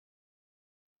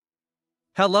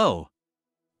Hello.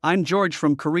 I'm George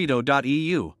from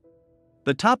COREDO.eu.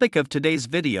 The topic of today's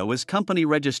video is company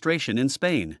registration in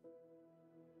Spain.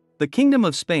 The Kingdom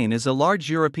of Spain is a large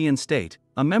European state,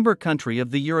 a member country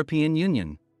of the European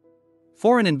Union.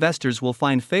 Foreign investors will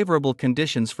find favorable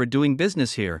conditions for doing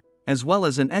business here, as well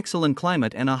as an excellent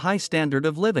climate and a high standard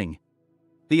of living.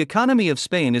 The economy of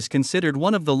Spain is considered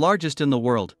one of the largest in the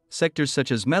world. Sectors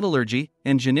such as metallurgy,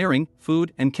 engineering,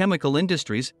 food and chemical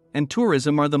industries, and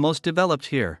tourism are the most developed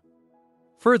here.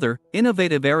 Further,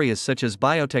 innovative areas such as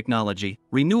biotechnology,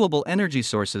 renewable energy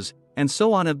sources, and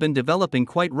so on have been developing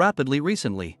quite rapidly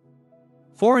recently.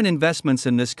 Foreign investments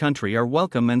in this country are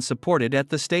welcome and supported at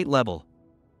the state level.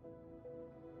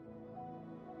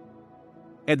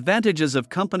 Advantages of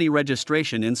company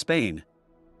registration in Spain.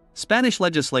 Spanish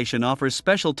legislation offers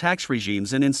special tax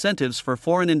regimes and incentives for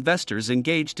foreign investors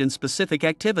engaged in specific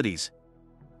activities.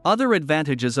 Other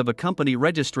advantages of a company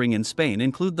registering in Spain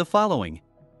include the following: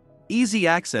 easy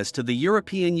access to the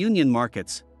European Union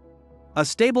markets, a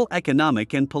stable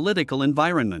economic and political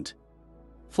environment,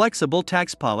 flexible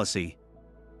tax policy,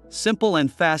 simple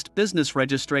and fast business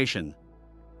registration,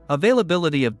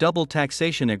 availability of double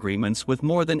taxation agreements with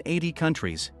more than 80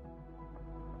 countries.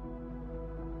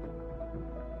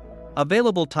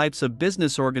 Available types of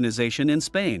business organization in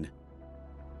Spain.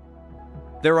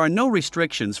 There are no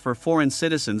restrictions for foreign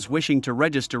citizens wishing to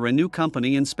register a new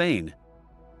company in Spain.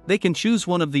 They can choose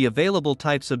one of the available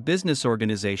types of business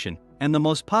organization, and the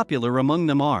most popular among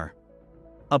them are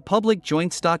a public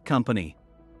joint stock company,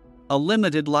 a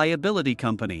limited liability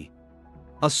company,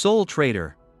 a sole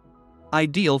trader.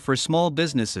 Ideal for small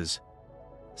businesses.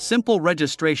 Simple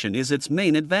registration is its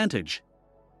main advantage.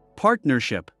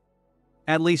 Partnership.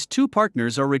 At least 2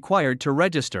 partners are required to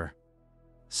register.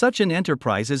 Such an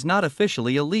enterprise is not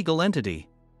officially a legal entity.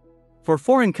 For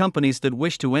foreign companies that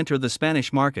wish to enter the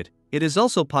Spanish market, it is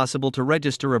also possible to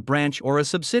register a branch or a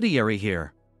subsidiary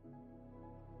here.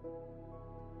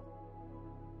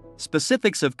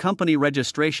 Specifics of company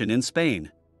registration in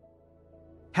Spain.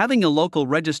 Having a local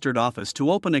registered office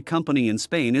to open a company in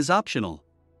Spain is optional.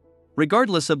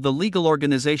 Regardless of the legal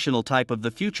organizational type of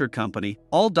the future company,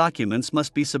 all documents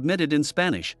must be submitted in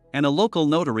Spanish, and a local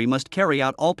notary must carry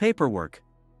out all paperwork.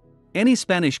 Any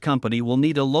Spanish company will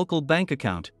need a local bank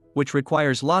account, which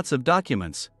requires lots of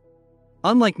documents.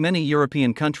 Unlike many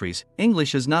European countries,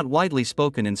 English is not widely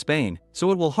spoken in Spain,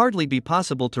 so it will hardly be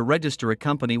possible to register a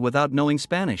company without knowing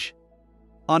Spanish.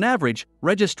 On average,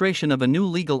 registration of a new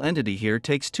legal entity here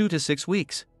takes 2 to 6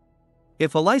 weeks.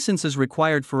 If a license is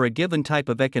required for a given type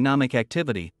of economic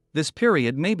activity, this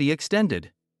period may be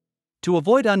extended. To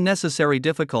avoid unnecessary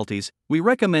difficulties, we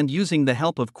recommend using the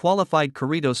help of qualified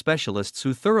COREDO specialists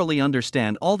who thoroughly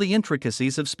understand all the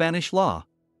intricacies of Spanish law.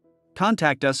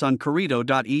 Contact us on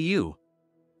COREDO.eu.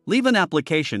 Leave an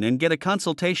application and get a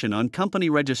consultation on company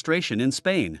registration in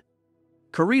Spain.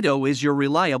 COREDO is your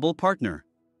reliable partner.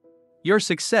 Your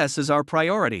success is our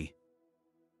priority.